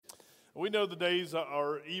We know the days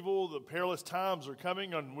are evil, the perilous times are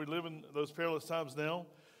coming, and we live in those perilous times now.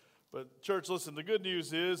 But church, listen, the good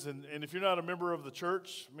news is, and if you're not a member of the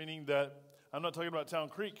church, meaning that I'm not talking about Town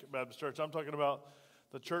Creek Baptist Church, I'm talking about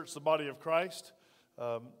the church, the body of Christ.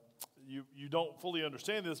 You don't fully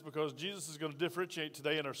understand this because Jesus is going to differentiate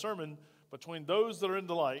today in our sermon between those that are in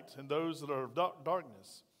the light and those that are of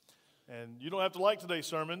darkness. And you don't have to like today's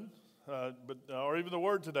sermon, or even the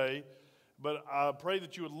word today, but I pray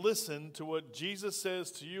that you would listen to what Jesus says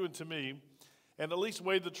to you and to me and at least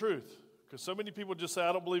weigh the truth. Because so many people just say,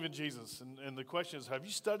 I don't believe in Jesus. And the question is, have you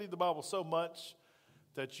studied the Bible so much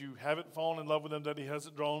that you haven't fallen in love with him, that he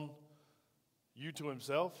hasn't drawn you to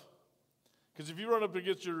himself? Because if you run up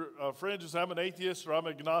against your friend and say, I'm an atheist or I'm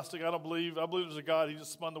agnostic, I believe there's a God, he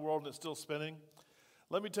just spun the world and it's still spinning.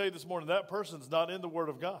 Let me tell you this morning, that person's not in the Word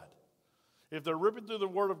of God. If they're ripping through the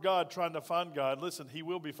Word of God trying to find God, listen, he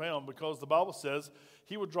will be found because the Bible says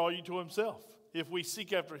he will draw you to himself. If we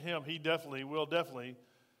seek after him, he will definitely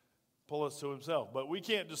pull us to himself. But we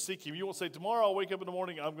can't just seek him. You won't say, tomorrow I'll wake up in the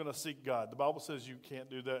morning, I'm going to seek God. The Bible says you can't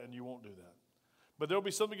do that and you won't do that. But there'll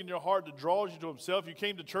be something in your heart that draws you to himself. You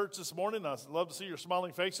came to church this morning. I love to see your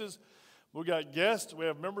smiling faces. We got guests, we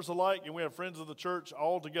have members alike, and we have friends of the church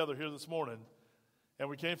all together here this morning. And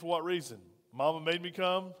we came for what reason? Mama made me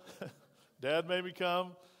come. Dad made me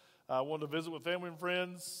come. I wanted to visit with family and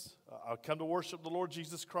friends. I come to worship the Lord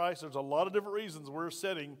Jesus Christ. There's a lot of different reasons we're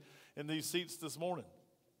sitting in these seats this morning.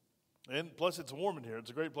 And plus, it's warm in here. It's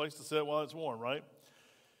a great place to sit while it's warm, right?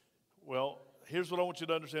 Well, here's what I want you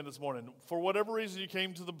to understand this morning. For whatever reason you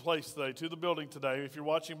came to the place today, to the building today, if you're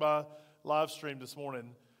watching by live stream this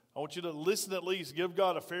morning, I want you to listen at least. Give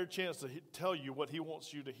God a fair chance to tell you what he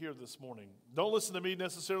wants you to hear this morning. Don't listen to me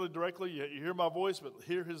necessarily directly. You hear my voice, but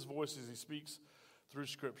hear his voice as he speaks through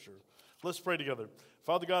Scripture. Let's pray together.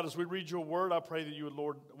 Father God, as we read your word, I pray that you would,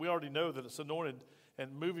 Lord, we already know that it's anointed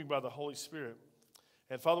and moving by the Holy Spirit.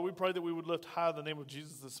 And Father, we pray that we would lift high the name of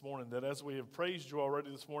Jesus this morning, that as we have praised you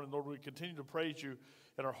already this morning, Lord, we continue to praise you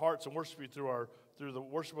in our hearts and worship you through the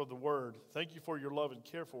worship of the word. Thank you for your love and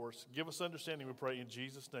care for us. Give us understanding, we pray, in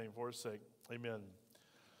Jesus' name, for his sake. Amen.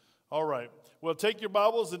 All right. Well, take your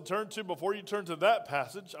Bibles and before you turn to that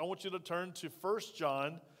passage, I want you to turn to 1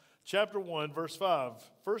 John chapter 1, verse 5.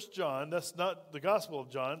 1 John, that's not the Gospel of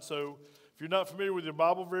John, so if you're not familiar with your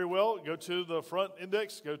Bible very well, go to the front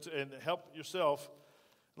index, and help yourself.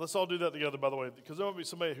 Let's all do that together, by the way, because there might be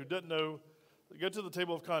somebody who doesn't know. Go to the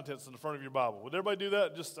table of contents in the front of your Bible. Would everybody do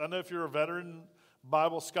that? I know if you're a veteran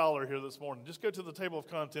Bible scholar here this morning, just go to the table of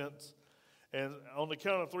contents, and on the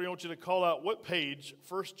count of three, I want you to call out what page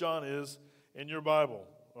 1 John is in your Bible.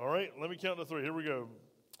 All right? Let me count to three. Here we go.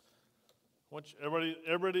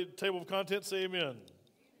 Everybody, table of contents, say amen. Amen.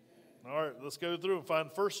 All right, let's go through and find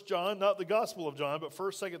 1 John, not the Gospel of John, but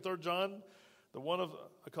 1st, 2nd, 3rd John,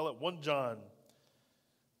 I call it 1 John.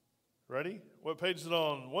 Ready? What page is it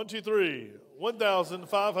on? 1, 2, 3.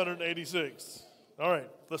 1,586. All right,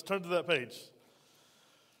 let's turn to that page.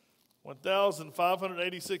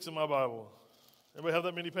 1,586 in my Bible. Anybody have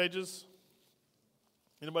that many pages?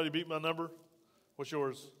 Anybody beat my number? What's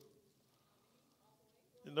yours?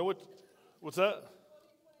 You know what's that?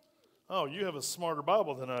 Oh, you have a smarter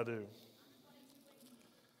Bible than I do.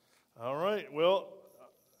 All right, well,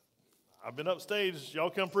 I've been upstage. Y'all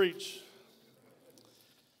come preach.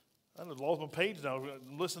 I lost my page now.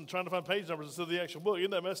 Trying to find page numbers instead of the actual book.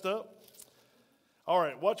 Isn't that messed up? All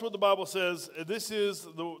right, watch what the Bible says. This is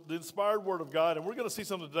the inspired word of God, and we're going to see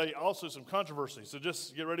something today, also some controversy. So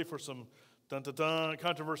just get ready for some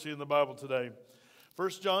controversy in the Bible today. 1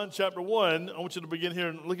 John chapter 1, I want you to begin here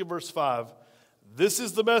and look at verse 5. This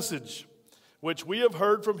is the message which we have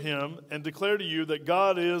heard from him and declare to you that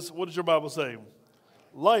God is, what does your Bible say?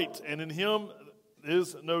 Light, and in him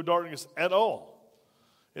is no darkness at all.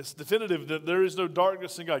 It's definitive that there is no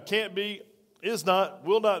darkness in God. Can't be, is not,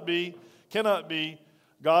 will not be, cannot be.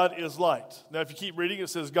 God is light. Now, if you keep reading, it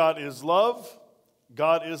says God is love,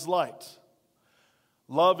 God is light.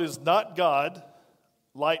 Love is not God,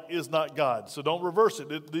 light is not God. So don't reverse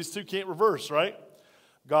it. These two can't reverse, right?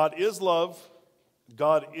 God is love,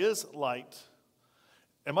 God is light.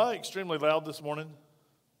 Am I extremely loud this morning?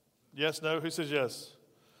 Yes, no? Who says yes?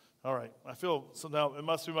 All right. I feel somehow it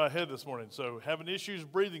must be my head this morning. So having issues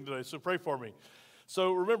breathing today, so pray for me.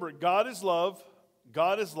 So remember, God is love,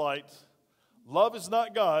 God is light. Love is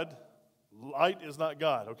not God, light is not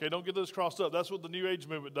God. Okay, don't get those crossed up. That's what the New Age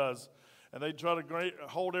movement does. And they try to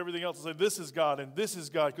hold everything else and say, this is God and this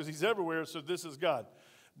is God, because he's everywhere, so this is God.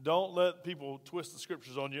 Don't let people twist the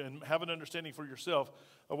scriptures on you, and have an understanding for yourself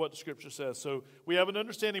of what the scripture says. So we have an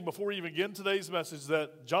understanding before we even begin today's message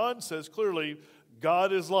that John says clearly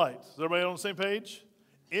God is light. Is everybody on the same page?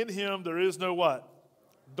 In him there is no what?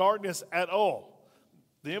 Darkness at all.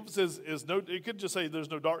 The emphasis is no, it could just say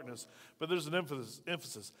there's no darkness, but there's an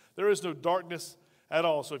emphasis. There is no darkness at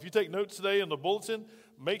all. So if you take notes today in the bulletin,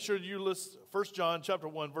 make sure you list 1 John chapter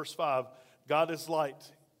 1, verse 5. God is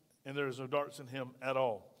light, and there is no darkness in him at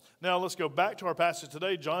all. Now let's go back to our passage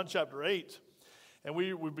today, John chapter 8. And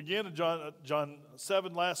we began in John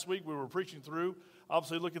 7 last week. We were preaching through,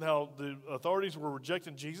 obviously looking how the authorities were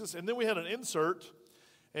rejecting Jesus. And then we had an insert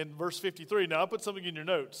in verse 53. Now, I put something in your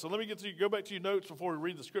notes. So let me go back to your notes before we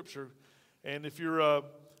read the scripture. And if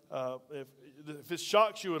it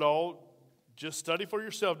shocks you at all, just study for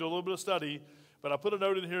yourself. Do a little bit of study. But I put a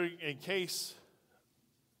note in here in case,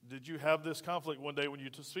 did you have this conflict one day when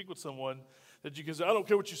you speak with someone that you can say, I don't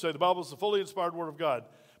care what you say. The Bible is the fully inspired Word of God.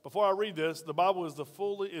 Before I read this, the Bible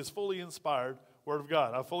is fully inspired Word of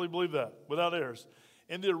God. I fully believe that, without errors.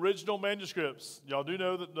 In the original manuscripts, y'all do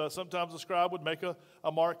know that sometimes a scribe would make a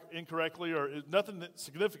mark incorrectly or nothing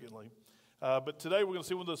significantly. But today we're going to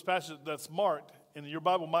see one of those passages that's marked, and your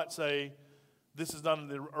Bible might say, this is not in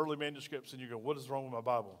the early manuscripts, and you go, what is wrong with my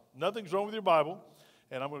Bible? Nothing's wrong with your Bible,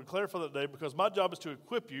 and I'm going to clarify that today because my job is to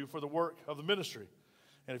equip you for the work of the ministry.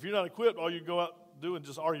 And if you're not equipped, all you go out do and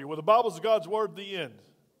just argue. Well, the Bible is God's Word, the end.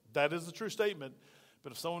 That is the true statement.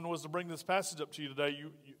 But if someone was to bring this passage up to you today,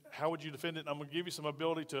 how would you defend it? And I'm going to give you some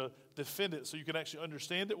ability to defend it so you can actually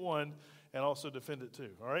understand it, one, and also defend it, two.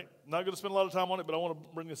 All right? I'm not going to spend a lot of time on it, but I want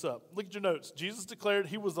to bring this up. Look at your notes. Jesus declared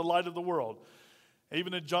he was the light of the world.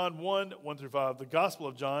 Even in John 1, 1-5, the Gospel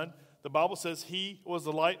of John, the Bible says he was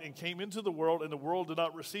the light and came into the world, and the world did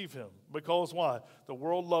not receive him. Because why? The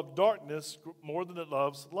world loved darkness more than it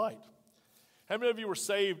loves light. How many of you were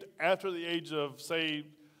saved after the age of,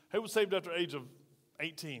 who was saved after the age of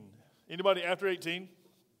 18? Anybody after 18?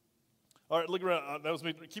 All right, look around. That was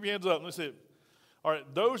me. Keep your hands up. Let me see it. All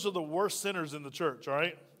right, those are the worst sinners in the church, all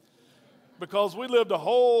right? Because we lived a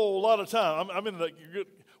whole lot of time.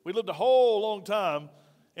 We lived a whole long time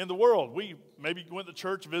in the world. We maybe went to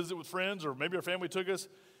church, visit with friends, or maybe our family took us.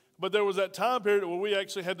 But there was that time period where we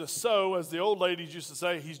actually had to sow, as the old ladies used to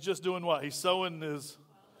say, he's just doing what? He's sowing his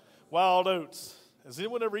wild oats. Has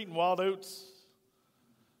anyone ever eaten wild oats?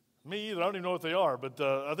 Me either. I don't even know what they are, but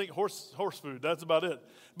I think horse food, that's about it.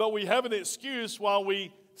 But we have an excuse while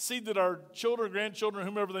we see that our children, grandchildren,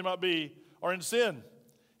 whomever they might be, are in sin.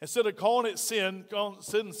 Instead of calling it sin,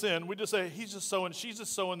 we just say, she's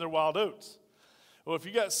just sowing their wild oats. Well, if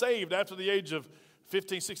you got saved after the age of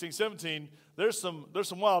 15, 16, 17, there's some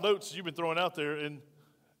wild oats you've been throwing out there, and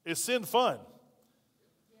is sin fun?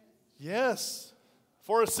 Yes.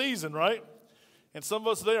 For a season, right? And some of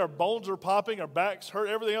us today, our bones are popping, our backs hurt,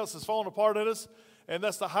 everything else is falling apart in us, and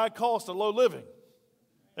that's the high cost of low living.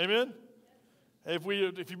 Amen? If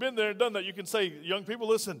you've been there and done that, you can say, young people,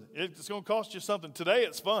 listen, it's going to cost you something. Today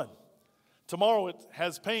it's fun. Tomorrow it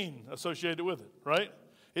has pain associated with it, right?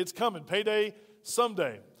 It's coming. Payday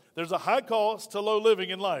someday. There's a high cost to low living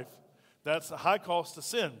in life. That's a high cost to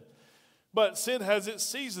sin. But sin has its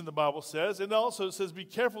season, the Bible says, and also it says, be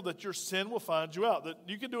careful that your sin will find you out. That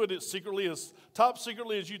you can do it as top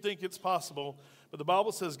secretly as you think it's possible. But the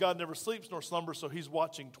Bible says God never sleeps nor slumbers, so he's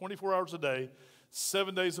watching 24 hours a day,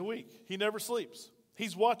 7 days a week. He never sleeps.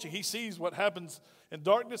 He's watching. He sees what happens in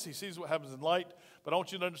darkness. He sees what happens in light. But I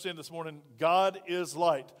want you to understand this morning, God is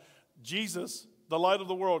light. Jesus, the light of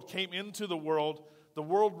the world, came into the world. The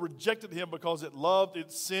world rejected him because it loved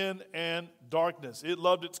its sin and darkness. It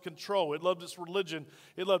loved its control. It loved its religion.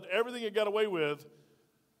 It loved everything it got away with.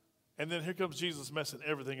 And then here comes Jesus messing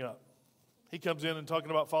everything up. He comes in and talking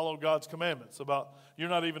about following God's commandments, about you're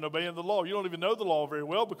not even obeying the law. You don't even know the law very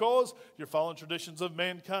well because you're following traditions of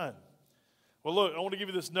mankind. Well, look, I want to give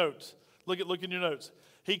you this note. Look in your notes.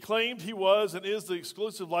 He claimed he was and is the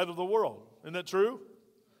exclusive light of the world. Isn't that true?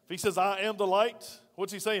 If he says, I am the light,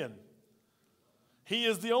 what's he saying? He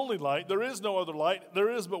is the only light. There is no other light.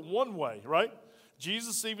 There is but one way, right?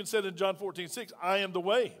 Jesus even said in John 14:6, I am the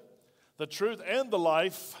way, the truth, and the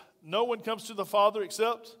life. No one comes to the Father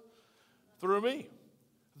except through me.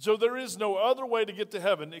 So there is no other way to get to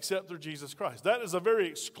heaven except through Jesus Christ. That is a very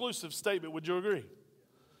exclusive statement. Would you agree?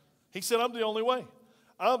 He said, I'm the only way.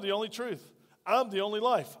 I'm the only truth. I'm the only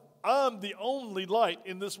life. I'm the only light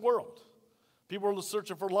in this world. People are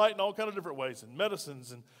searching for light in all kinds of different ways, in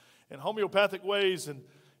medicines and homeopathic ways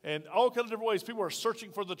and all kinds of different ways. People are searching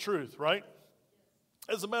for the truth, right?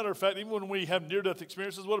 As a matter of fact, even when we have near-death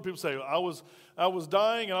experiences, what do people say? I was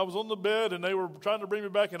dying and I was on the bed and they were trying to bring me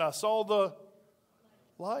back and I saw the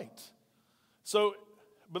light. So,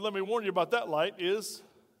 but let me warn you about that light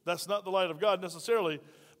that's not the light of God necessarily,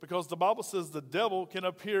 because the Bible says the devil can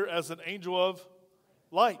appear as an angel of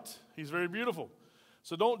light. He's very beautiful.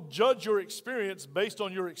 So don't judge your experience based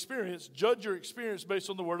on your experience. Judge your experience based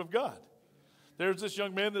on the Word of God. There's this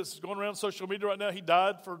young man that's going around social media right now. He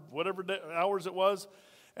died for whatever hours it was.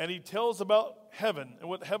 And he tells about heaven and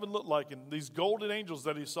what heaven looked like and these golden angels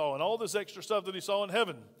that he saw and all this extra stuff that he saw in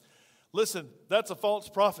heaven. Listen, that's a false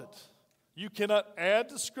prophet. You cannot add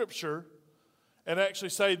to Scripture and actually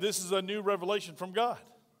say this is a new revelation from God.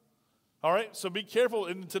 All right, so be careful.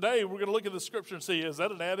 And today we're going to look at the Scripture and see, is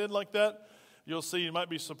that an add-in like that? You'll see, you might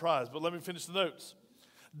be surprised. But let me finish the notes.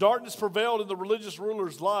 Darkness prevailed in the religious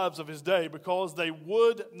rulers' lives of his day because they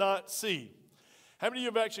would not see. How many of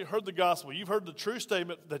you have actually heard the gospel? You've heard the true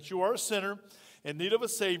statement that you are a sinner in need of a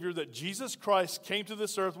Savior, that Jesus Christ came to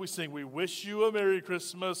this earth. We sing, we wish you a Merry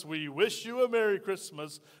Christmas. We wish you a Merry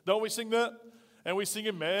Christmas. Don't we sing that? And we sing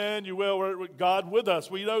Emmanuel, God with us.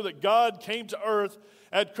 We know that God came to earth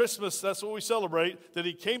at Christmas. That's what we celebrate, that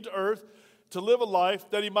he came to earth to live a life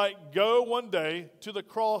that he might go one day to the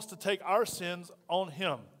cross to take our sins on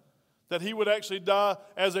him. That he would actually die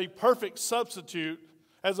as a perfect substitute,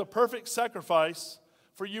 as a perfect sacrifice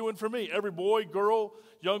for you and for me. Every boy,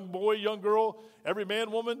 young girl, every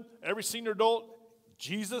man, woman, every senior adult,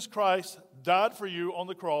 Jesus Christ died for you on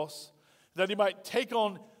the cross that he might take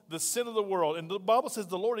on the sin of the world. And the Bible says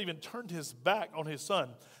the Lord even turned his back on his son.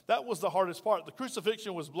 That was the hardest part. The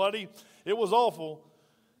crucifixion was bloody. It was awful.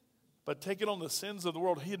 But taking on the sins of the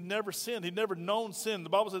world, he had never sinned. He'd never known sin. The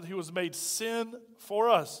Bible says he was made sin for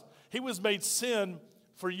us. He was made sin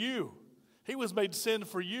for you. He was made sin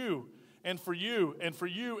for you and for you and for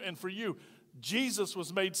you and for you. Jesus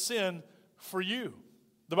was made sin for you.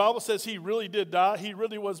 The Bible says he really did die. He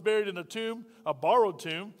really was buried in a tomb, a borrowed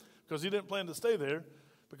tomb, because he didn't plan to stay there,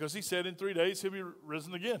 because he said in 3 days he'll be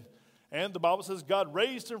risen again. And the Bible says God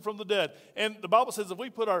raised him from the dead. And the Bible says if we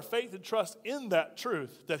put our faith and trust in that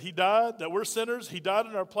truth, that he died, that we're sinners, he died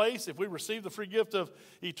in our place, if we receive the free gift of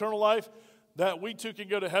eternal life, that we too can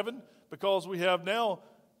go to heaven because we have now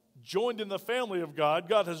joined in the family of God.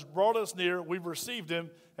 God has brought us near. We've received him,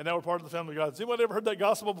 and now we're part of the family of God. Has anyone ever heard that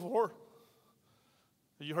gospel before?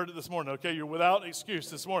 You heard it this morning, okay? You're without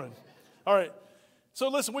excuse this morning. All right. So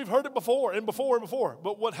listen, we've heard it before and before and before.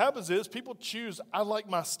 But what happens is people choose, I like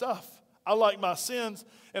my stuff. I like my sins,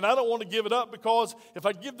 and I don't want to give it up, because if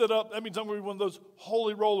I give that up, that means I'm going to be one of those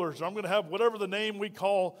holy rollers, or I'm going to have whatever the name we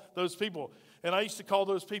call those people. And I used to call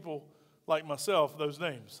those people, like myself, those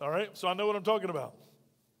names, all right? So I know what I'm talking about.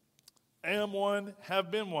 Am one,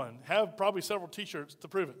 have been one, have probably several T-shirts to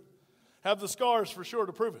prove it, have the scars for sure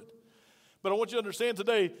to prove it. But I want you to understand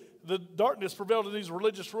today, the darkness prevailed in these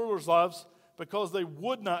religious rulers' lives because they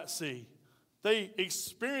would not see. They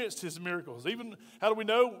experienced his miracles. Even, how do we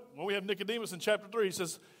know? Well, we have Nicodemus in chapter 3. He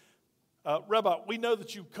says, Rabbi, we know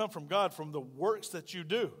that you come from God from the works that you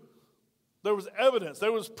do. There was evidence.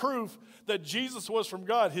 There was proof that Jesus was from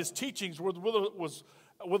God. His teachings were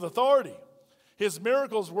with authority. His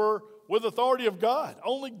miracles were with authority of God.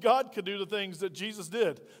 Only God could do the things that Jesus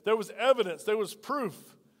did. There was evidence. There was proof.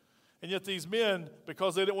 And yet these men,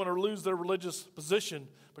 because they didn't want to lose their religious position,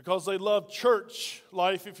 because they loved church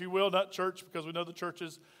life, if you will, not church, because we know the church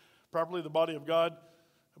is properly the body of God,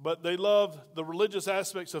 but they loved the religious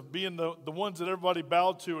aspects of being the ones that everybody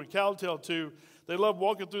bowed to and kowtowed to. They loved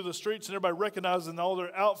walking through the streets and everybody recognizing all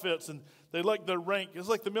their outfits, and they liked their rank. It's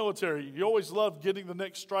like the military. You always loved getting the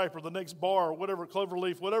next stripe or the next bar or whatever, clover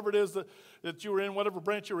leaf, whatever it is that you were in, whatever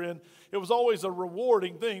branch you were in. It was always a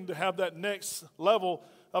rewarding thing to have that next level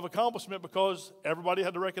of accomplishment, because everybody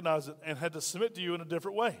had to recognize it and had to submit to you in a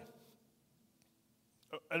different way.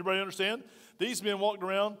 Everybody understand? These men walked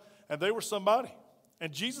around and they were somebody.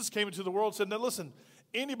 And Jesus came into the world and said, now listen,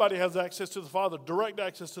 anybody has access to the Father, direct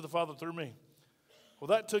access to the Father through me. Well,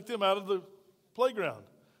 that took them out of the playground.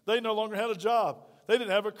 They no longer had a job. They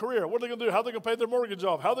didn't have a career. What are they going to do? How are they going to pay their mortgage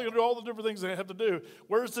off? How are they going to do all the different things they have to do?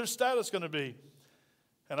 Where's their status going to be?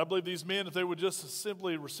 And I believe these men, if they would just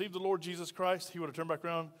simply receive the Lord Jesus Christ, he would have turned back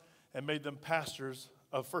around and made them pastors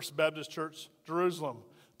of First Baptist Church, Jerusalem,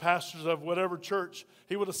 pastors of whatever church.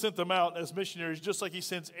 He would have sent them out as missionaries, just like he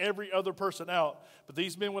sends every other person out. But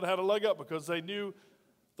these men would have had a leg up because they knew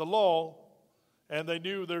the law and they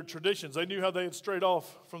knew their traditions. They knew how they had strayed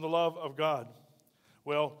off from the love of God.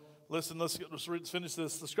 Well, listen, let's finish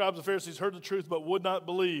this. The scribes and Pharisees heard the truth but would not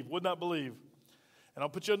believe. And I'll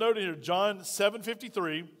put you a note in here. John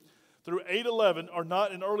 7:53 through 8:11 are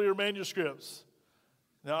not in earlier manuscripts.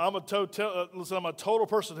 Now, I'm a total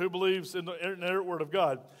person who believes in the inerrant word of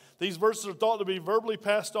God. These verses are thought to be verbally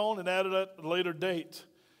passed on and added at a later date.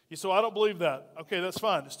 So I don't believe that. Okay, that's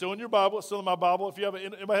fine. It's still in your Bible. It's still in my Bible. If you have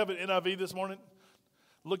anybody have an NIV this morning,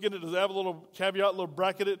 look in it. Does it have a little caveat, a little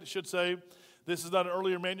bracket? It should say This is not in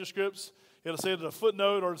earlier manuscripts. It'll say it in a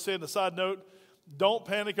footnote or say it in a side note. Don't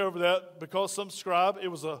panic over that because some scribe, it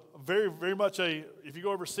was a very, very much if you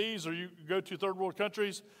go overseas or you go to third world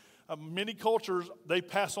countries, many cultures, they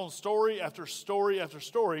pass on story after story after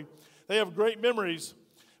story. They have great memories,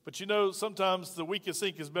 but sometimes the weakest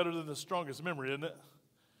ink is better than the strongest memory, isn't it?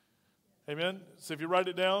 Amen? So if you write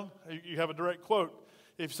it down, you have a direct quote.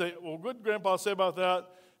 If you say, well, what did Grandpa say about that?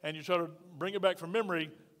 And you try to bring it back from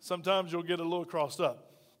memory, sometimes you'll get a little crossed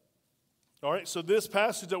up. All right, so this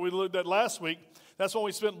passage that we looked at last week, that's when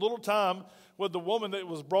we spent a little time with the woman that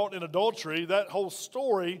was brought in adultery. That whole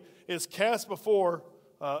story is cast before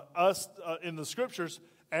us in the scriptures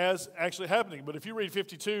as actually happening. But if you read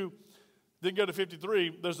 52, then go to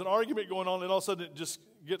 53, there's an argument going on, and all of a sudden it just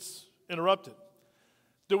gets interrupted.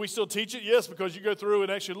 Do we still teach it? Yes, because you go through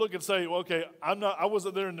and actually look and say, well, okay, I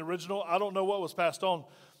wasn't there in the original. I don't know what was passed on.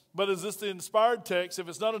 But is this the inspired text? If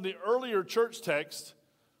it's not in the earlier church text,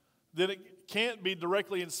 then it can't be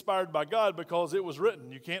directly inspired by God because it was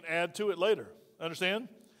written. You can't add to it later. Understand?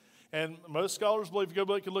 And most scholars believe if you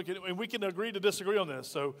go back and look at it, and we can agree to disagree on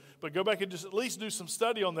this. But go back and just at least do some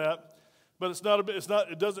study on that. But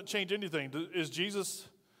it doesn't change anything.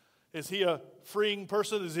 Is he a freeing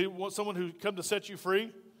person? Is he someone who come to set you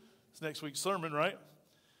free? It's next week's sermon, right?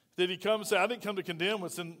 Did he come and say, I didn't come to condemn?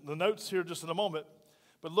 What's in the notes here just in a moment.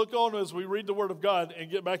 But look on as we read the Word of God and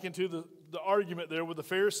get back into the argument there with the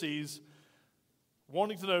Pharisees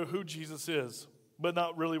wanting to know who Jesus is, but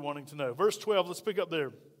not really wanting to know. Verse 12, let's pick up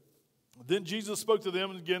there. Then Jesus spoke to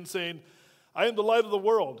them again, saying, I am the light of the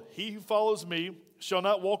world. He who follows me shall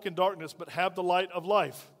not walk in darkness, but have the light of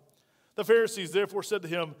life. The Pharisees therefore said to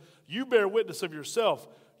him, you bear witness of yourself.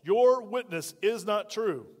 Your witness is not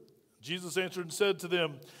true. Jesus answered and said to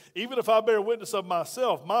them, even if I bear witness of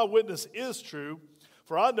myself, my witness is true,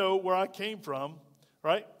 for I know where I came from,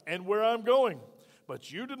 right, and where I'm going.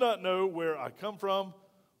 But you do not know where I come from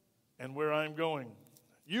and where I am going.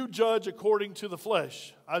 You judge according to the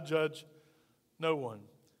flesh. I judge no one.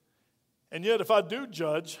 And yet if I do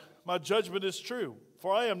judge, my judgment is true.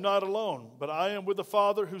 For I am not alone, but I am with the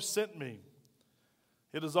Father who sent me.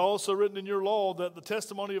 It is also written in your law that the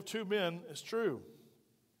testimony of two men is true.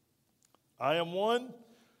 I am one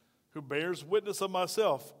who bears witness of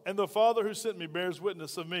myself, and the Father who sent me bears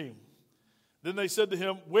witness of me. Then they said to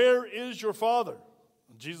him, where is your Father?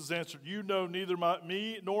 And Jesus answered, you know neither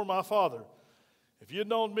me nor my Father. If you had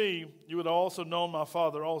known me, you would have also known my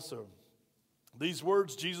Father also. These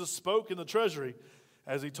words Jesus spoke in the treasury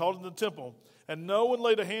as he taught in the temple, and no one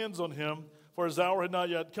laid hands on him, for his hour had not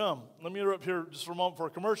yet come. Let me interrupt here just for a moment for a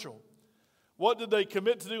commercial. What did they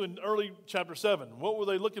commit to do in early chapter 7? What were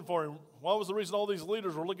they looking for him? What was the reason all these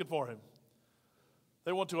leaders were looking for him?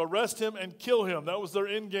 They want to arrest him and kill him. That was their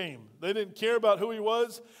end game. They didn't care about who he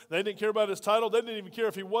was. They didn't care about his title. They didn't even care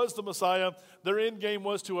if he was the Messiah. Their end game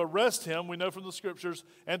was to arrest him, we know from the scriptures,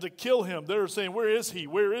 and to kill him. They were saying, where is he?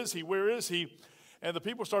 Where is he? Where is he? And the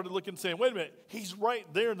people started looking and saying, wait a minute, he's right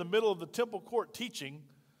there in the middle of the temple court teaching.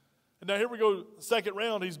 And now here we go, second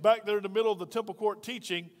round. He's back there in the middle of the temple court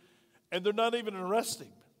teaching, and they're not even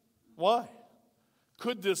arresting. Why?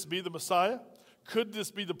 Could this be the Messiah? Could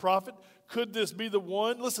this be the prophet? Could this be the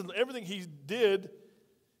one? Listen, everything he did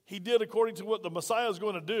according to what the Messiah is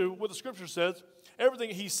going to do, what the scripture says.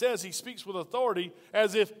 Everything he says, he speaks with authority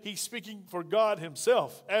as if he's speaking for God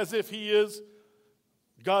himself, as if he is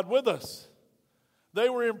God with us. They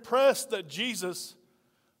were impressed that Jesus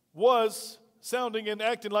was sounding and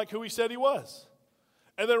acting like who he said he was.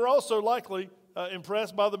 And they were also likely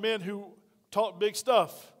impressed by the men who taught big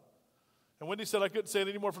stuff. And Wendy said I couldn't say it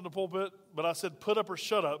anymore from the pulpit, but I said put up or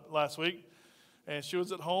shut up last week. And she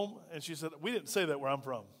was at home, and she said, we didn't say that where I'm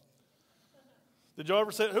from. Did y'all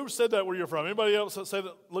ever say that? Who said that where you're from? Anybody else say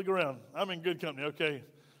that? Look around. I'm in good company, okay.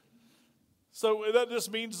 So that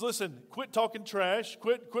just means, listen, quit talking trash,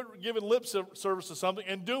 quit giving lip service to something,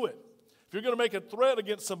 and do it. If you're going to make a threat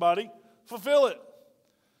against somebody, fulfill it.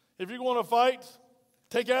 If you're going to fight,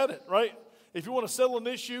 take at it, right? If you want to settle an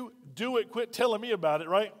issue, do it. Quit telling me about it,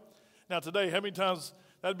 right? Now today, how many times,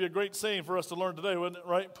 that'd be a great saying for us to learn today, wouldn't it,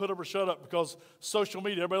 right? Put up or shut up, because social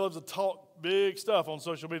media, everybody loves to talk big stuff on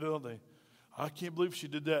social media, don't they? I can't believe she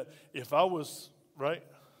did that. If I was, right?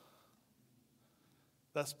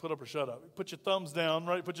 That's put up or shut up. Put your thumbs down,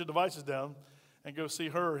 right? Put your devices down and go see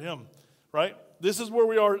her or him, right? This is where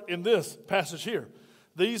we are in this passage here.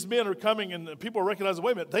 These men are coming and people are recognizing,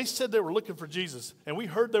 wait a minute, they said they were looking for Jesus and we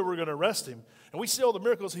heard they were going to arrest him. And we see all the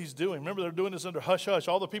miracles he's doing. Remember, they're doing this under hush-hush.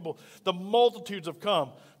 All the people, the multitudes have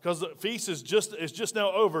come because the feast is just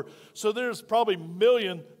now over. So there's probably 1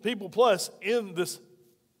 million people plus in this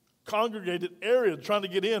congregated area trying to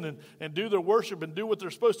get in and do their worship and do what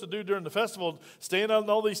they're supposed to do during the festival, staying out in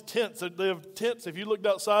all these tents. They have tents. If you looked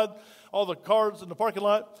outside, all the cars in the parking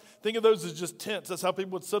lot, think of those as just tents. That's how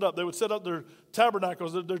people would set up. They would set up their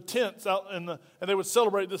tabernacles, their tents out, and they would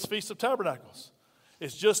celebrate this Feast of Tabernacles.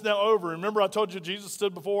 It's just now over. Remember I told you Jesus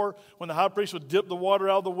stood before when the high priest would dip the water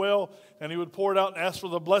out of the well and he would pour it out and ask for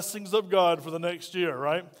the blessings of God for the next year,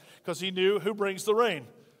 right? Because he knew who brings the rain.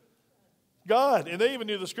 God. And they even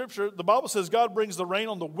knew the scripture. The Bible says God brings the rain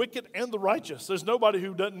on the wicked and the righteous. There's nobody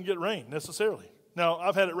who doesn't get rain necessarily. Now,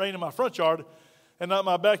 I've had it rain in my front yard and not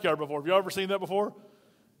my backyard before. Have you ever seen that before?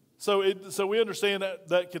 So we understand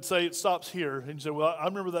that could say it stops here. And you say, well, I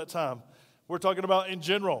remember that time. We're talking about in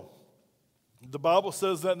general. The Bible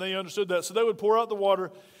says that and they understood that. So they would pour out the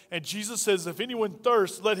water. And Jesus says, if anyone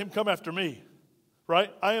thirsts, let him come after me.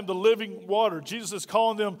 Right? I am the living water. Jesus is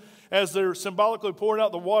calling them as they're symbolically pouring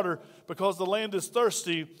out the water because the land is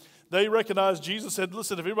thirsty. They recognize Jesus said,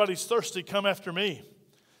 listen, if anybody's thirsty, come after me.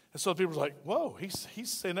 And so people are like, whoa, he's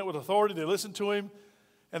saying that with authority. They listened to him.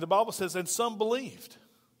 And the Bible says, and some believed.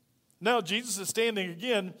 Now Jesus is standing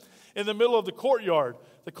again in the middle of the courtyard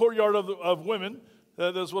of women.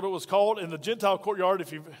 That's what it was called. In the Gentile courtyard,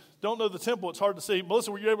 if you don't know the temple, it's hard to see.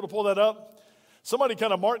 Melissa, were you able to pull that up? Somebody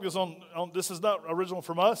kind of marked this on this is not original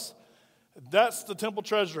from us. That's the temple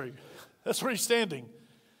treasury. That's where he's standing.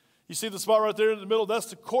 You see the spot right there in the middle? That's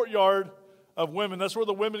the courtyard of women. That's where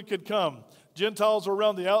the women could come. Gentiles are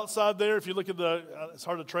around the outside there. If you look at it's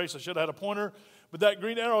hard to trace. I should have had a pointer. But that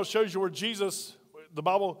green arrow shows you where Jesus, the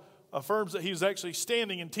Bible affirms that he's actually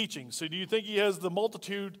standing and teaching. So do you think he has the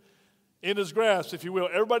multitude in his grasp, if you will?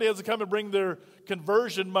 Everybody has to come and bring their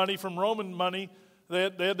conversion money from Roman money. They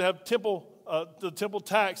had to have the temple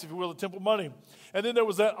tax, if you will, the temple money. And then there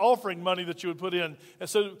was that offering money that you would put in. And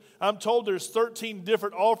so I'm told there's 13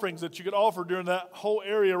 different offerings that you could offer during that whole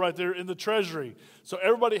area right there in the treasury. So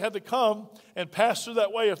everybody had to come and pass through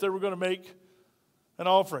that way if they were going to make an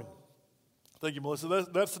offering. Thank you, Melissa.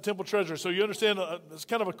 That's the temple treasury. So you understand, it's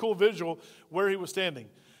kind of a cool visual where he was standing.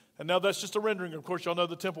 And now that's just a rendering. Of course, y'all know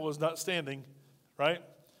the temple is not standing, right?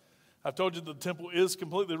 I've told you the temple is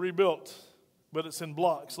completely rebuilt, but it's in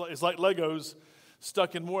blocks. It's like Legos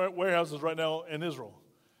stuck in warehouses right now in Israel.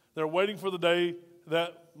 They're waiting for the day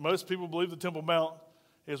that most people believe the Temple Mount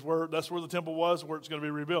is that's where the temple was, where it's going to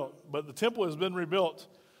be rebuilt. But the temple has been rebuilt,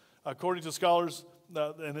 according to scholars,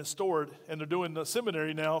 and it's stored, and they're doing the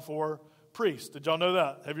seminary now for priests. Did y'all know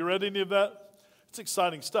that? Have you read any of that? It's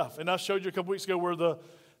exciting stuff. And I showed you a couple weeks ago where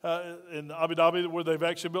in Abu Dhabi, where they've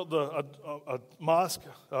actually built a mosque,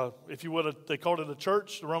 if you would, they called it a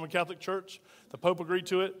church, the Roman Catholic Church. The Pope agreed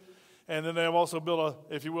to it. And then they have also built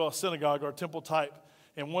a synagogue or a temple type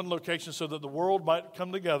in one location so that the world might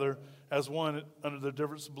come together as one under the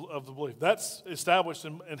difference of the belief. That's established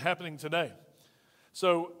and happening today.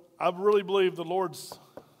 So I really believe the Lord's,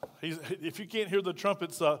 if you can't hear the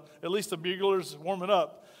trumpets, at least the buglers warming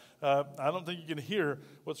up, I don't think you can hear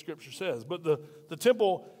what Scripture says. But the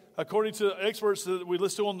temple, according to experts that we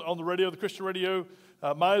listen to on the radio, the Christian radio,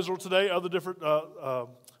 My Israel Today, other different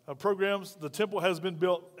programs, the temple has been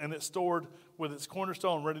built and it's stored with its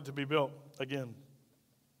cornerstone ready to be built again.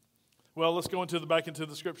 Well, let's go back into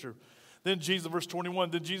the Scripture. Then Jesus, verse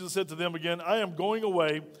 21, then Jesus said to them again, I am going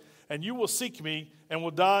away, and you will seek me and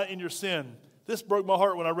will die in your sin. This broke my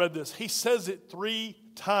heart when I read this. He says it 3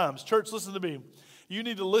 times. Church, listen to me. You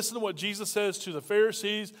need to listen to what Jesus says to the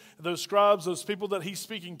Pharisees, those scribes, those people that he's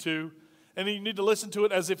speaking to. And you need to listen to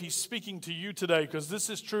it as if he's speaking to you today, because this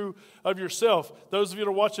is true of yourself. Those of you that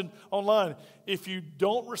are watching online, if you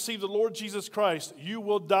don't receive the Lord Jesus Christ, you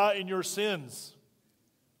will die in your sins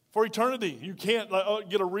for eternity. You can't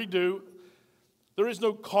get a redo. There is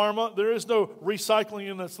no karma. There is no recycling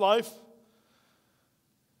in this life.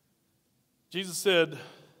 Jesus said,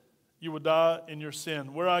 you will die in your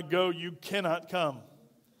sin. Where I go, you cannot come.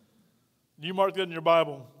 You mark that in your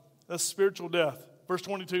Bible. That's spiritual death. Verse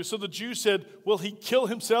 22, so the Jews said, will he kill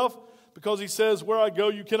himself because he says, where I go,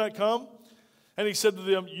 you cannot come? And he said to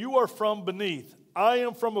them, you are from beneath. I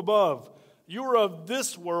am from above. You are of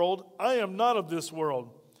this world. I am not of this world.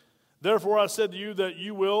 Therefore I said to you that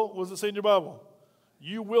you will, what does it say in your Bible?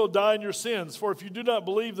 You will die in your sins. For if you do not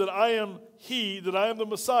believe that I am he, that I am the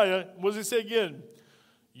Messiah, what does he say again?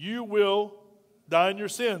 You will die in your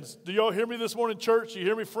sins. Do y'all hear me this morning, church? You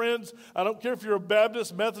hear me, friends? I don't care if you're a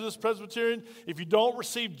Baptist, Methodist, Presbyterian. If you don't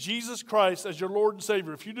receive Jesus Christ as your Lord and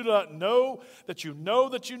Savior, if you do not know that you know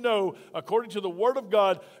that you know, according to the Word of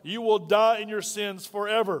God, you will die in your sins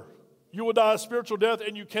forever. You will die a spiritual death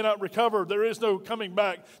and you cannot recover. There is no coming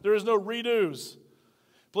back. There is no redos.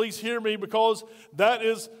 Please hear me, because that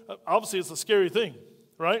is, obviously it's a scary thing,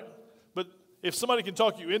 right? But if somebody can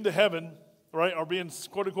talk you into heaven, right, or being,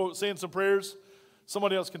 quote unquote, saying some prayers,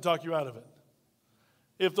 somebody else can talk you out of it.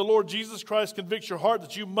 If the Lord Jesus Christ convicts your heart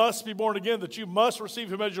that you must be born again, that you must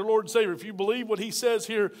receive him as your Lord and Savior, if you believe what he says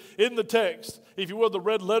here in the text, if you will, the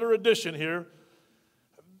red letter edition here,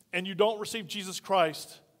 and you don't receive Jesus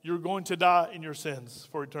Christ, you're going to die in your sins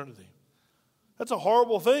for eternity. That's a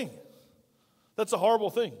horrible thing. That's a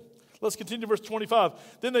horrible thing. Let's continue verse 25.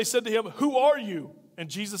 Then they said to him, "Who are you?" And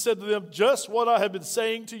Jesus said to them, "Just what I have been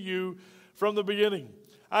saying to you from the beginning.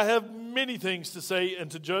 I have many things to say and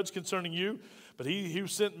to judge concerning you, but he who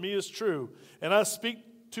sent me is true, and I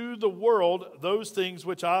speak to the world those things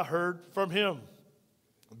which I heard from him."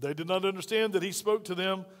 They did not understand that he spoke to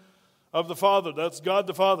them of the Father. That's God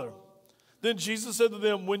the Father. Then Jesus said to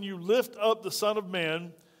them, "When you lift up the Son of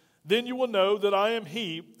Man, then you will know that I am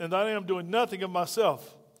he, and that I am doing nothing of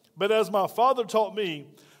myself. But as my Father taught me,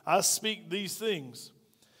 I speak these things,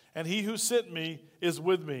 and he who sent me is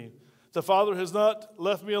with me. The Father has not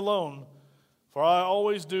left me alone, for I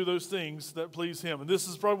always do those things that please him." And this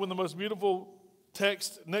is probably one of the most beautiful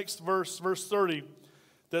text, next verse, verse 30,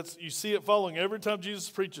 you see it following every time Jesus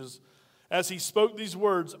preaches. As he spoke these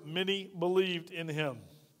words, many believed in him.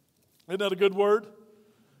 Isn't that a good word?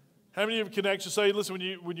 How many of you can actually say, listen,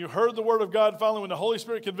 when you heard the word of God finally, when the Holy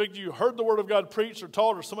Spirit convicted you, you heard the word of God preached or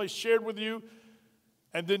taught or somebody shared with you,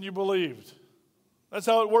 and then you believed. That's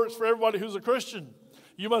how it works for everybody who's a Christian.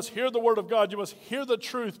 You must hear the word of God. You must hear the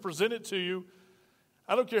truth presented to you.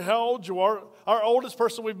 I don't care how old you are. Our oldest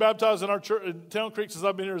person we've baptized in our church in Town Creek since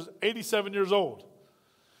I've been here is 87 years old.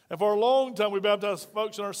 And for a long time, we baptized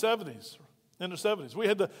folks in our 70s, in their 70s. We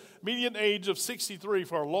had the median age of 63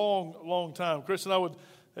 for a long, long time. Chris and I would,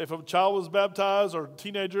 if a child was baptized or a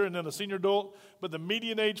teenager and then a senior adult, but the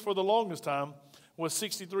median age for the longest time was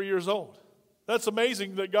 63 years old. That's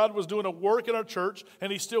amazing that God was doing a work in our church,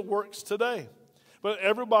 and he still works today. But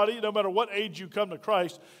everybody, no matter what age you come to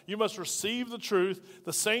Christ, you must receive the truth,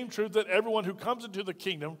 the same truth that everyone who comes into the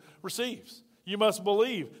kingdom receives. You must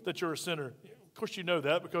believe that you're a sinner. Of course, you know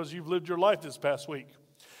that because you've lived your life this past week.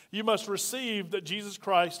 You must receive that Jesus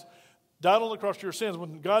Christ died on the cross for your sins.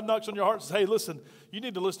 When God knocks on your heart and says, hey, listen, you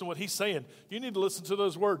need to listen to what he's saying. You need to listen to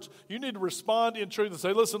those words. You need to respond in truth and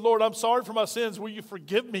say, listen, Lord, I'm sorry for my sins. Will you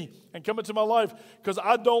forgive me and come into my life? Because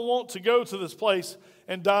I don't want to go to this place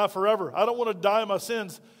and die forever. I don't want to die in my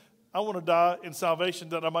sins. I want to die in salvation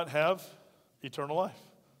that I might have eternal life.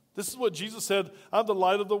 This is what Jesus said, I'm the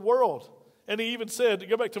light of the world. And he even said,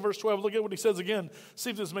 go back to verse 12, look at what he says again. See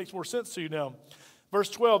if this makes more sense to you now. Verse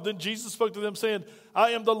 12, then Jesus spoke to them saying,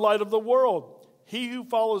 I am the light of the world. He who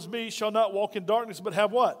follows me shall not walk in darkness, but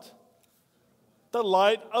have what? The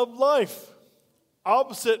light of life.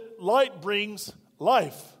 Opposite light brings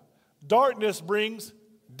life. Darkness brings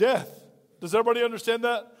death. Does everybody understand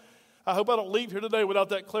that? I hope I don't leave here today without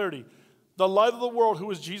that clarity. The light of the world, who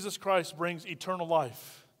is Jesus Christ, brings eternal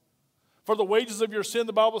life. For the wages of your sin,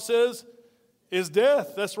 the Bible says, is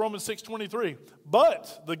death. That's Romans 6:23.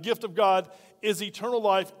 But the gift of God is eternal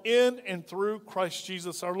life in and through Christ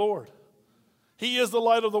Jesus our Lord. He is the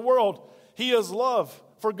light of the world. He is love.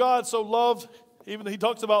 For God so loved, even he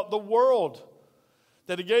talks about the world,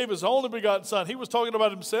 that he gave his only begotten Son. He was talking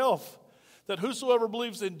about himself. That whosoever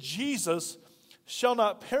believes in Jesus shall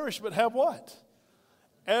not perish, but have what?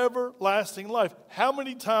 Everlasting life. How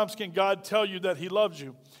many times can God tell you that he loves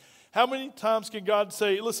you? How many times can God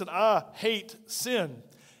say, listen, I hate sin?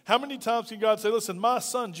 How many times can God say, listen, my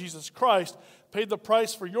Son, Jesus Christ, paid the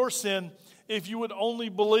price for your sin if you would only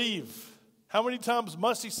believe? How many times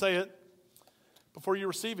must he say it before you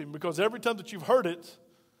receive him? Because every time that you've heard it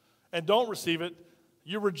and don't receive it,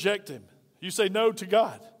 you reject him. You say no to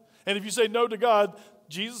God. And if you say no to God,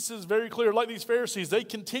 Jesus is very clear. Like these Pharisees, they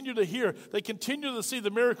continue to hear. They continue to see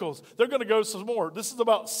the miracles. They're going to go some more. This is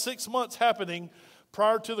about 6 months happening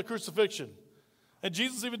prior to the crucifixion. And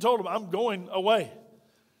Jesus even told them, I'm going away.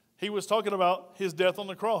 He was talking about his death on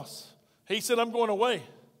the cross. He said, I'm going away.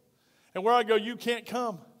 And where I go, you can't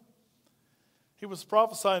come. He was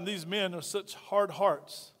prophesying these men with such hard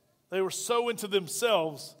hearts. They were so into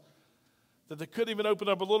themselves that they couldn't even open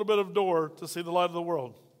up a little bit of door to see the light of the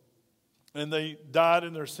world. And they died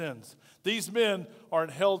in their sins. These men are in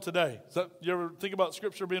hell today. You ever think about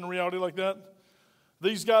Scripture being a reality like that?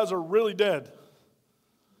 These guys are really dead.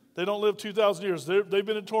 They don't live 2,000 years. They've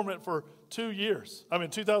been in torment for 2 years.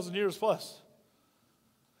 2,000 years plus.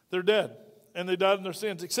 They're dead. And they died in their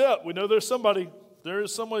sins. Except we know there is somebody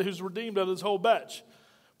who's redeemed out of this whole batch.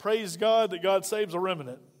 Praise God that God saves a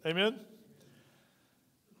remnant. Amen?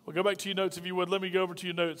 Well, go back to your notes if you would. Let me go over to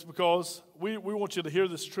your notes because we want you to hear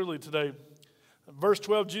this truly today. Verse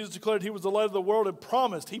 12, Jesus declared he was the light of the world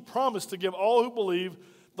and he promised to give all who believe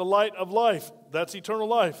the light of life. That's eternal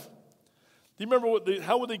life. Do you remember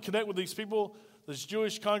how would they connect with these people, this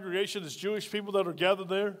Jewish congregation, this Jewish people that are gathered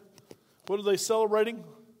there? What are they celebrating?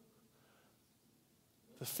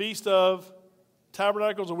 The Feast of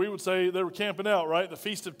Tabernacles, or we would say they were camping out, right? The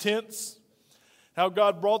Feast of Tents. How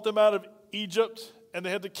God brought them out of Egypt and they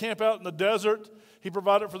had to camp out in the desert. He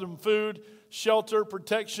provided for them food, shelter,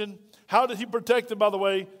 protection. How did he protect them, by the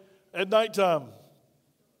way, at nighttime?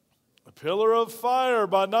 A pillar of fire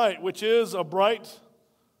by night, which is a bright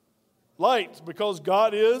light, because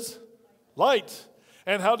God is light.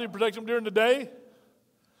 And how did he protect them during the day?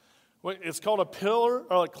 Well, it's called a pillar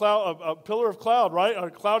or a pillar of cloud, right? Or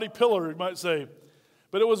a cloudy pillar, you might say.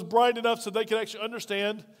 But it was bright enough so they could actually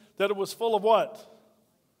understand that it was full of what?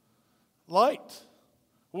 Light.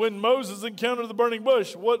 When Moses encountered the burning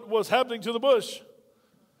bush, what was happening to the bush?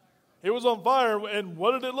 It was on fire, and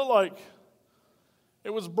what did it look like? It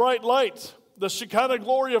was bright light. The Shekinah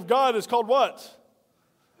glory of God is called what?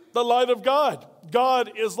 The light of God.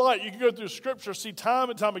 God is light. You can go through Scripture, see time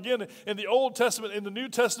and time again in the Old Testament, in the New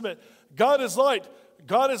Testament. God is light.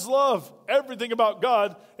 God is love. Everything about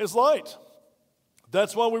God is light.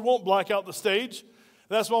 That's why we won't black out the stage.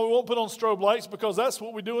 That's why we won't put on strobe lights, because that's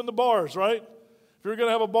what we do in the bars, right? If you're going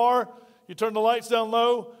to have a bar, you turn the lights down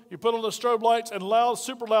low, you put on the strobe lights and loud,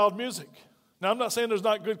 super loud music. Now, I'm not saying there's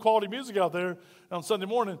not good quality music out there on Sunday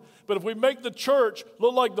morning, but if we make the church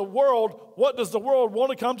look like the world, what does the world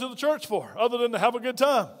want to come to the church for, other than to have a good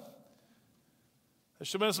time? There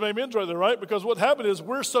should have been some amens right there, right? Because what happened is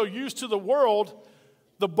we're so used to the world,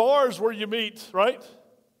 the bars where you meet, right?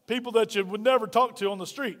 People that you would never talk to on the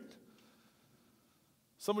street.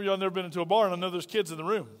 Some of y'all have never been into a bar, and I know there's kids in the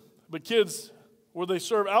room. But kids, where they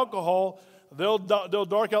serve alcohol, they'll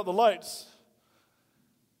dark out the lights.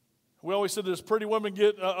 We always said there's ugly women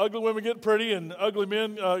get pretty, and ugly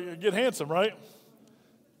men get handsome, right?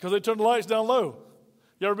 Because they turn the lights down low.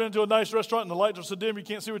 You ever been to a nice restaurant and the lights are so dim you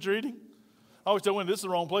can't see what you're eating? I always tell women, this is the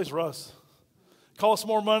wrong place for us. Costs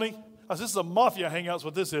more money. I said, this is a mafia hangout is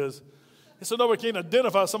what this is. And so nobody can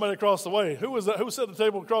identify somebody across the way. Who was that? Who sat at the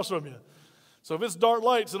table across from you? So if it's dark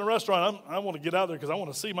lights in a restaurant, I want to get out there because I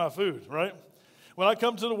want to see my food, right? When I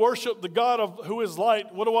come to worship the God who is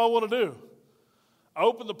light, what do I want to do? I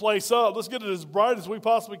open the place up. Let's get it as bright as we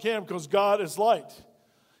possibly can because God is light.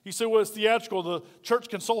 You say, well, it's theatrical. The church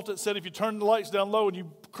consultant said if you turn the lights down low and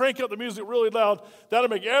you crank up the music really loud, that'll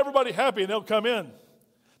make everybody happy and they'll come in.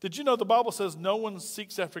 Did you know the Bible says no one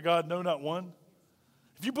seeks after God, no, not one?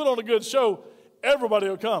 If you put on a good show, everybody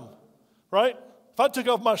will come, right? If I took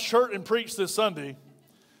off my shirt and preached this Sunday,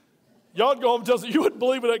 y'all would go home and tell us you wouldn't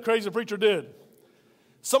believe what that crazy preacher did.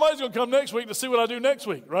 Somebody's going to come next week to see what I do next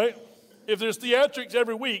week, right? If there's theatrics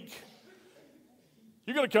every week,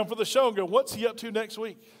 you're going to come for the show and go, what's he up to next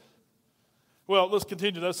week? Well, let's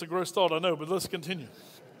continue. That's a gross thought, I know, but let's continue.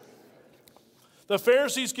 The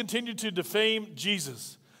Pharisees continued to defame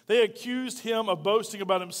Jesus. They accused him of boasting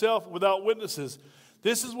about himself without witnesses.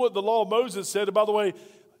 This is what the law of Moses said. And by the way,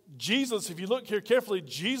 Jesus, if you look here carefully,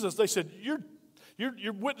 Jesus, they said,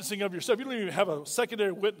 you're witnessing of yourself. You don't even have a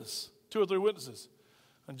secondary witness, 2 or 3 witnesses.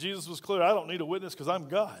 And Jesus was clear, I don't need a witness because I'm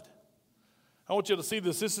God. I want you to see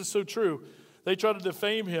this. This is so true. They tried to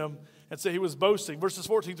defame him and say he was boasting. Verses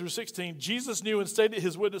 14 through 16, Jesus knew and stated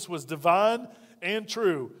his witness was divine and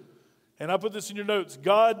true. And I put this in your notes.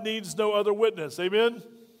 God needs no other witness. Amen?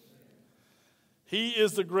 He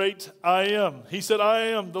is the great I am. He said, I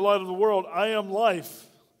am the light of the world. I am life.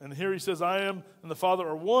 And here he says, I am and the Father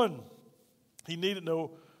are one. He needed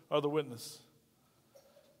no other witness.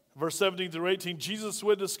 Verse 17 through 18, Jesus'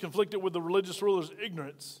 witness conflicted with the religious rulers'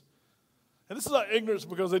 ignorance. And this is not ignorance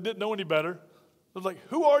because they didn't know any better. They're like,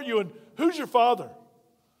 who are you and who's your father?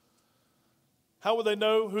 How would they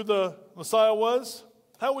know who the Messiah was?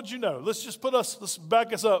 How would you know? Let's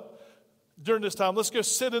back us up during this time. Let's go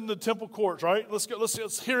sit in the temple courts, right?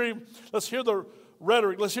 Let's hear him. Let's hear the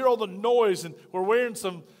rhetoric. Let's hear all the noise. And we're wearing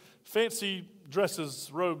some fancy dresses,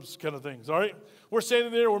 robes kind of things, all right? We're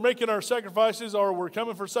standing there, we're making our sacrifices, or we're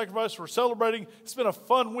coming for sacrifice, we're celebrating. It's been a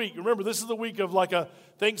fun week. Remember, this is the week of like a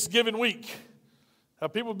Thanksgiving week.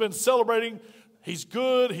 People have been celebrating. He's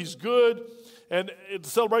good. And it's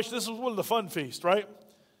a celebration. This was one of the fun feasts, right?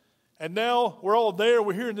 And now we're all there.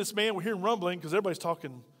 We're hearing this man. We're hearing rumbling because everybody's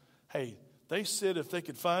talking. Hey, they said if they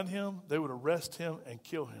could find him, they would arrest him and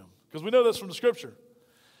kill him. Because we know that's from the scripture.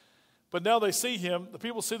 But now they see him. The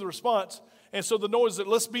people see the response. And so the noise that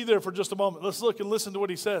let's be there for just a moment. Let's look and listen to what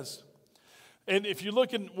he says. And if you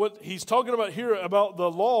look in what he's talking about here about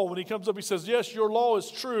the law, when he comes up, he says, yes, your law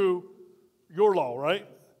is true, your law, right?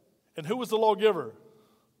 And who was the lawgiver?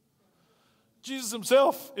 Jesus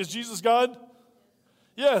himself. Is Jesus God?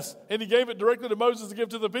 Yes. And he gave it directly to Moses to give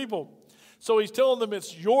to the people. So he's telling them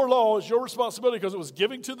it's your law, it's your responsibility because it was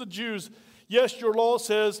given to the Jews. Yes, your law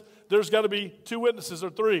says there's got to be 2 witnesses or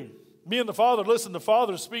 3. Me and the Father, listen, the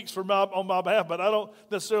Father speaks on my behalf, but I don't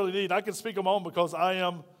necessarily need. I can speak on my own because I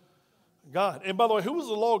am God. And by the way, who was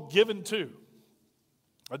the law given to?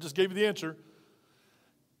 I just gave you the answer.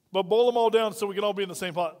 But boil them all down so we can all be in the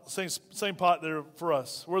same pot there for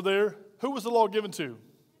us. We're there. Who was the law given to?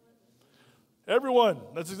 Everyone.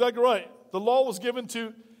 That's exactly right. The law was given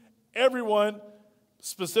to everyone,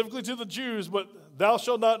 specifically to the Jews, but thou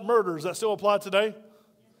shalt not murder. Does that still apply today?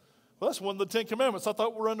 Well, that's one of the 10 commandments. I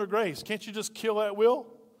thought we're under grace. Can't you just kill at will?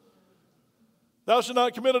 Thou shalt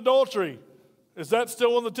not commit adultery. Is that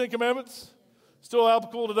still one of the 10 commandments? Still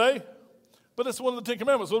applicable today? But it's one of the 10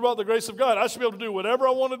 commandments. What about the grace of God? I should be able to do whatever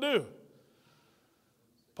I want to do.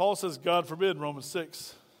 Paul says, God forbid in Romans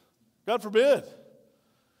 6. God forbid.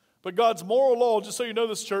 But God's moral law, just so you know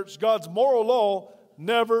this, church, God's moral law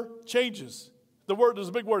never changes. The word is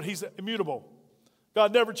a big word. He's immutable.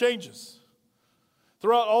 God never changes.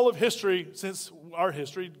 Throughout all of history, since our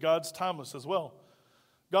history, God's timeless as well.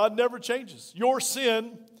 God never changes. Your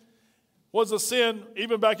sin was a sin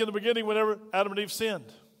even back in the beginning whenever Adam and Eve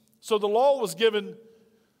sinned. So the law was given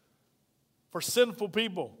for sinful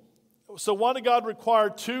people. So why did God require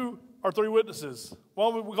 2 or 3 witnesses?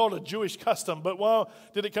 Well, we call it a Jewish custom, but why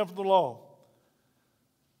did it come from the law?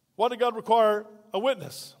 Why did God require a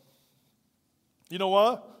witness? You know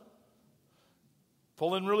why?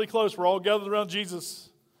 Pull in really close. We're all gathered around Jesus.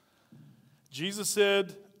 Jesus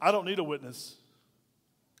said, I don't need a witness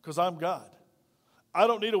because I'm God. I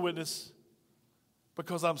don't need a witness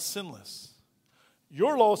because I'm sinless.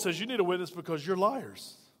 Your law says you need a witness because you're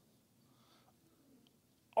liars.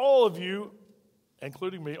 All of you,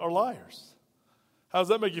 including me, are liars. How does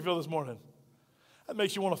that make you feel this morning? That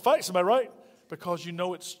makes you want to fight somebody, right? Because you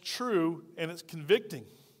know it's true and it's convicting.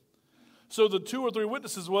 So the 2 or 3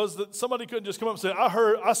 witnesses was that somebody couldn't just come up and say,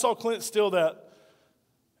 I saw Clint steal that.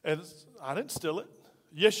 And I didn't steal it.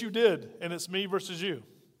 Yes, you did. And it's me versus you.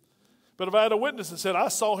 But if I had a witness that said, I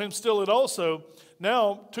saw him steal it also,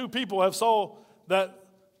 now 2 people have saw that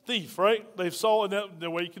thief, right? They've saw in that the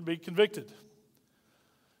way you can be convicted.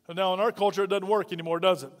 And now in our culture, it doesn't work anymore,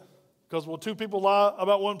 does it? Because will 2 people lie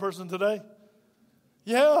about one person today?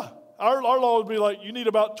 Yeah. Our law would be like, you need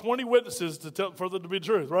about 20 witnesses for them to be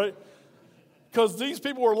truth, right? Because these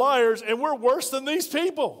people were liars, and we're worse than these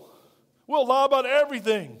people. We'll lie about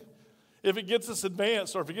everything. If it gets us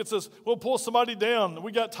advanced, or if it gets us, we'll pull somebody down.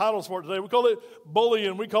 We got titles for it today. We call it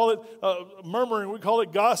bullying. We call it murmuring. We call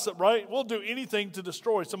it gossip, right? We'll do anything to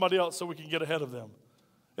destroy somebody else so we can get ahead of them.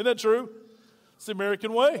 Isn't that true? It's the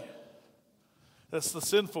American way. That's the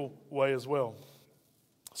sinful way as well.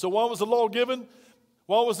 So why was the law given?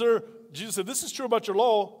 Why was there? Jesus said, this is true about your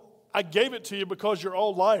law. I gave it to you because you're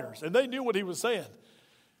all liars. And they knew what he was saying.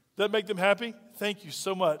 That make them happy? Thank you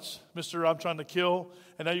so much, Mr. I'm trying to kill.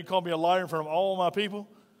 And now you call me a liar in front of all my people,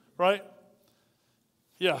 right?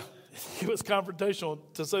 Yeah, it was confrontational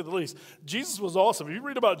to say the least. Jesus was awesome. If you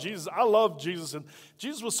read about Jesus, I love Jesus. And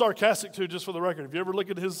Jesus was sarcastic too, just for the record. If you ever look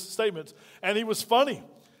at his statements. And he was funny.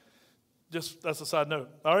 Just, that's a side note,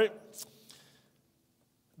 all right?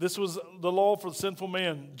 This was the law for the sinful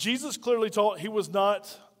man. Jesus clearly taught he was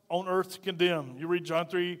not on earth to condemn. You read John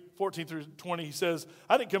 3:14-20, he says,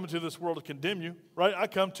 I didn't come into this world to condemn you, right? I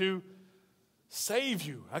come to save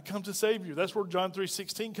you. I come to save you. That's where John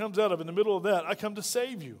 3:16 comes out of. In the middle of that, I come to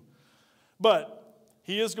save you. But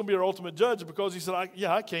he is going to be our ultimate judge because he said,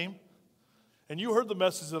 I came. And you heard the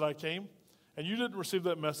message that I came. And you didn't receive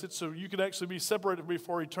that message, so you can actually be separated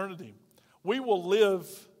before eternity. We will live,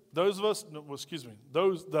 those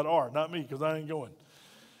that are, not me, because I ain't going.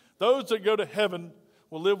 Those that go to heaven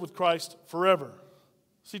will live with Christ forever.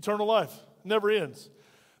 It's eternal life. It never ends.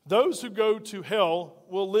 Those who go to hell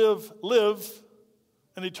will live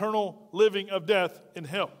an eternal living of death in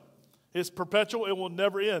hell. It's perpetual. It will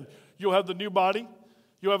never end. You'll have the new body.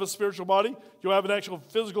 You'll have a spiritual body. You'll have an actual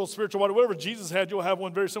physical spiritual body. Whatever Jesus had, you'll have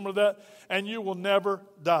one very similar to that. And you will never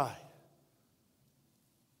die.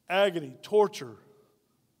 Agony, torture,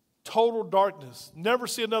 total darkness. Never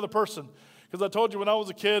see another person. Because I told you when I was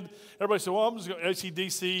a kid, everybody said, well, I'm just going to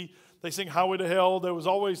AC/DC. They sing Highway to Hell. There was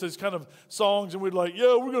always these kind of songs, and we'd like,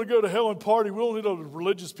 yeah, we're going to go to hell and party. We don't need all the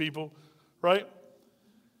religious people, right?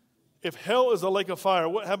 If hell is a lake of fire,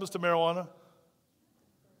 what happens to marijuana?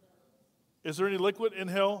 Is there any liquid in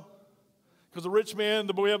hell? Because the rich man,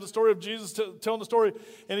 we have the story of Jesus telling the story,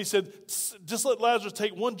 and he said, just let Lazarus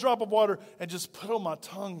take one drop of water and just put it on my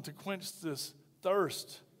tongue to quench this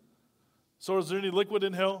thirst. So is there any liquid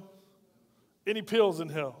in hell? Any pills in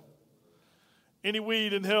hell? Any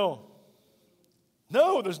weed in hell?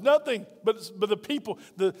 No, there's nothing. But the people,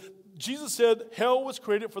 Jesus said hell was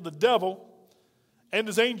created for the devil and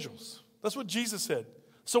his angels. That's what Jesus said.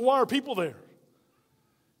 So why are people there?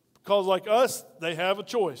 Because like us, they have a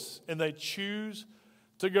choice, and they choose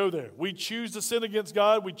to go there. We choose to sin against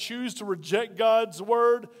God. We choose to reject God's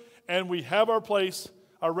word, and we have our place,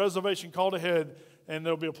 our reservation called ahead, and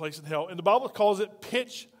there'll be a place in hell. And the Bible calls it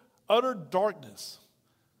pitch, utter darkness.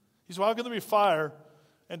 He said, well, how can there be fire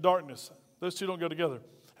and darkness? Those two don't go together.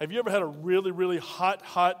 Have you ever had a really, really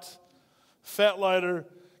hot fat lighter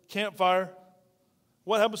campfire?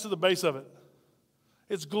 What happens to the base of it?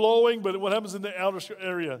 It's glowing, but what happens in the outer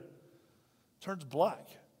area? It turns black.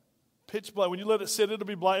 Pitch black. When you let it sit, it'll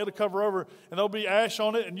be black. It'll cover over, and there'll be ash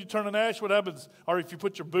on it, and you turn an ash, what happens? Or if you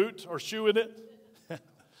put your boot or shoe in it.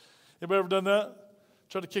 Anybody ever done that?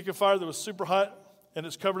 Try to kick a fire that was super hot, and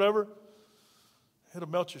it's covered over? It'll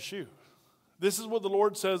melt your shoe. This is what the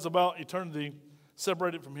Lord says about eternity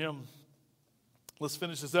separated from Him. Let's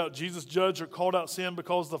finish this out. Jesus judged or called out sin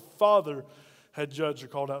because the Father had judged or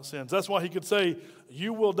called out sins. That's why He could say,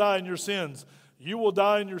 you will die in your sins. You will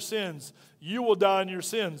die in your sins. You will die in your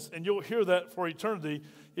sins. And you'll hear that for eternity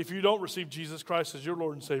if you don't receive Jesus Christ as your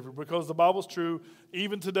Lord and Savior. Because the Bible's true.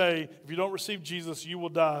 Even today, if you don't receive Jesus, you will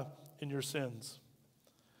die in your sins.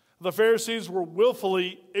 The Pharisees were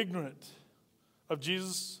willfully ignorant of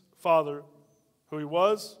Jesus' Father, who He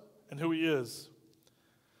was and who He is.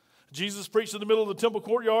 Jesus preached in the middle of the temple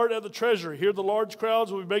courtyard at the treasury. Here the large crowds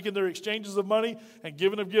will be making their exchanges of money and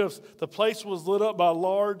giving of gifts. The place was lit up by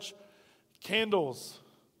large candles.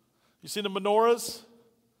 You see the menorahs?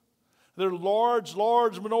 They're large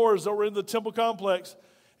menorahs that were in the temple complex.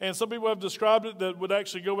 And some people have described it that would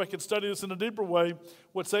actually go back and study this in a deeper way,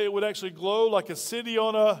 would say it would actually glow like a city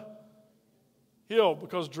on a hill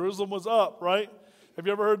because Jerusalem was up, right? Have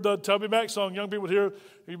you ever heard the Toby Mac song? Young people here,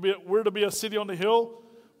 we're to be a city on the hill.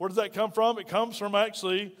 Where does that come from? It comes from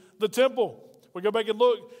actually the temple. We go back and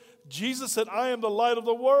look. Jesus said, I am the light of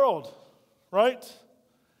the world, right?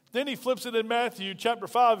 Then He flips it in Matthew chapter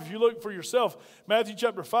 5. If you look for yourself, Matthew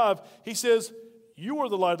chapter 5, He says, you are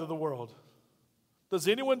the light of the world. Does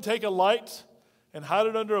anyone take a light and hide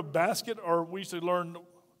it under a basket? Or we used to learn,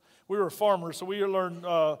 we were farmers, so we learned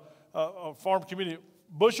a farm community.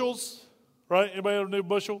 Bushels, right? Anybody ever knew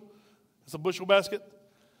bushel? It's a bushel basket.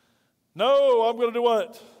 No, I'm going to do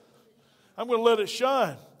what? I'm going to let it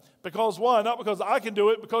shine. Because why? Not because I can do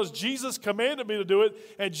it, because Jesus commanded me to do it,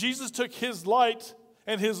 and Jesus took His light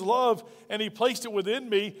and His love, and He placed it within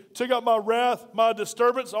me, took out my wrath, my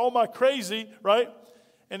disturbance, all my crazy, right?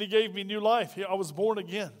 And He gave me new life. I was born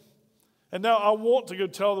again. And now I want to go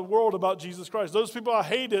tell the world about Jesus Christ. Those people I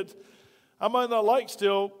hated, I might not like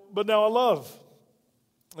still, but now I love.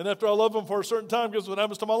 And after I love them for a certain time, guess what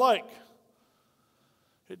happens to my like?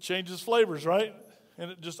 It changes flavors, right? And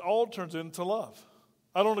it just all turns into love.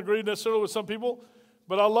 I don't agree necessarily with some people,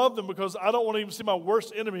 but I love them because I don't want to even see my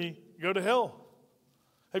worst enemy go to hell.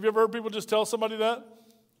 Have you ever heard people just tell somebody that?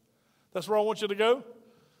 That's where I want you to go?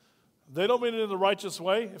 They don't mean it in the righteous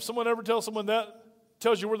way. If someone ever tells someone that,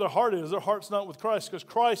 tells you where their heart is, their heart's not with Christ, because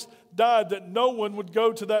Christ died that no one would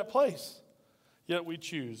go to that place. Yet we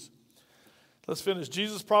choose. Let's finish.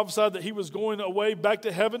 Jesus prophesied that He was going away back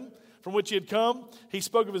to heaven from which He had come. He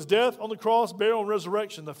spoke of His death on the cross, burial, and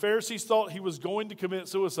resurrection. The Pharisees thought He was going to commit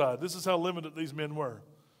suicide. This is how limited these men were.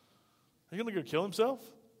 Are you going to go kill Himself?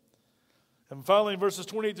 And finally, in verses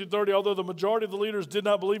 28 through 30, although the majority of the leaders did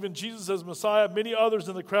not believe in Jesus as Messiah, many others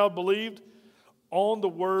in the crowd believed on the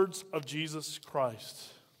words of Jesus Christ.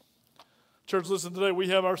 Church, listen, today we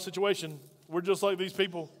have our situation. We're just like these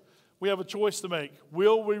people. We have a choice to make.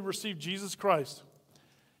 Will we receive Jesus Christ?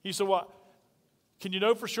 You say, what? Can you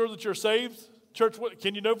know for sure that you're saved? Church,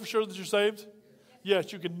 can you know for sure that you're saved?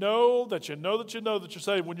 Yes, you can know that you know that you know that you're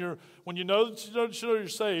saved. When you know that you know that you know you're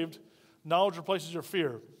saved, knowledge replaces your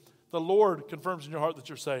fear. The Lord confirms in your heart that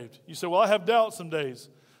you're saved. You say, well, I have doubts some days.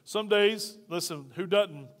 Some days, listen, who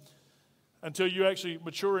doesn't? Until you actually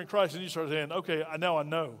mature in Christ and you start saying, okay, now I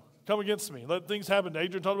know. Come against me. Let things happen.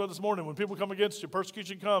 Adrian talked about this morning. When people come against you,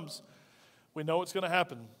 persecution comes, we know it's going to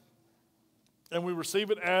happen. And we receive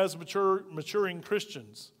it as maturing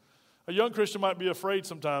Christians. A young Christian might be afraid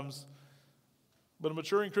sometimes, but a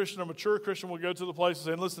maturing Christian or mature Christian will go to the place and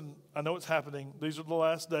say, listen, I know it's happening. These are the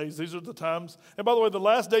last days. These are the times. And by the way, the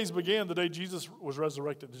last days began the day Jesus was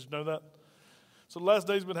resurrected. Did you know that? So the last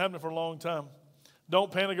days have been happening for a long time.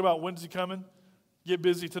 Don't panic about when's He coming. Get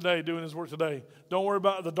busy today doing His work today. Don't worry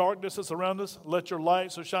about the darkness that's around us. Let your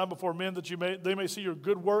light so shine before men that they may see your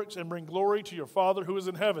good works and bring glory to your Father who is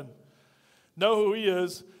in heaven. Know who he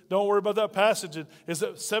is. Don't worry about that passage. Is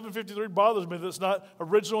that 753 bothers me that it's not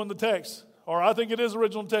original in the text. Or I think it is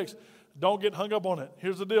original in the text. Don't get hung up on it.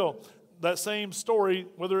 Here's the deal. That same story,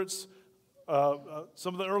 whether it's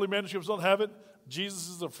some of the early manuscripts don't have it, Jesus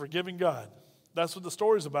is a forgiving God. That's what the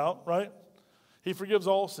story's about, right? He forgives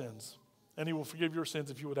all sins. And he will forgive your sins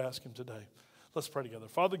if you would ask him today. Let's pray together.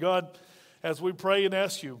 Father God, as we pray and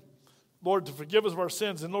ask you, Lord, to forgive us of our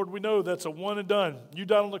sins. And Lord, we know that's a one and done. You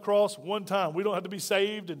died on the cross one time. We don't have to be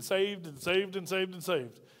saved and saved and saved and saved and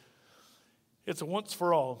saved. It's a once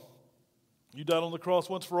for all. You died on the cross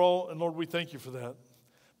once for all, and Lord, we thank you for that.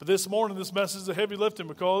 But this morning, this message is a heavy lifting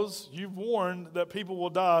because you've warned that people will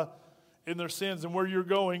die in their sins, and where you're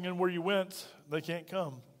going and where you went, they can't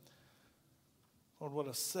come. Lord, what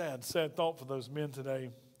a sad, sad thought for those men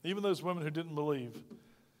today, even those women who didn't believe.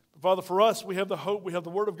 But Father, for us, we have the hope, we have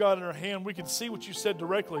the Word of God in our hand. We can see what you said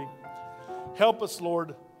directly. Help us,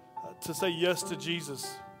 Lord, to say yes to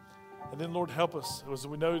Jesus. And then, Lord, help us, as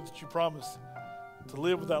we know that you promised, to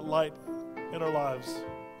live with that light in our lives,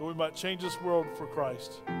 that we might change this world for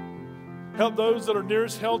Christ. Help those that are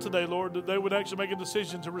nearest hell today, Lord, that they would actually make a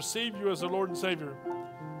decision to receive you as their Lord and Savior.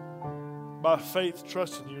 By faith,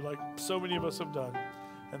 trust in you like so many of us have done.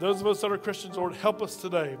 And those of us that are Christians, Lord, help us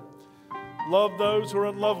today. Love those who are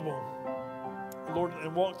unlovable, Lord,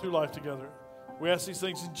 and walk through life together. We ask these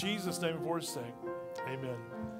things in Jesus' name and for his sake. Amen.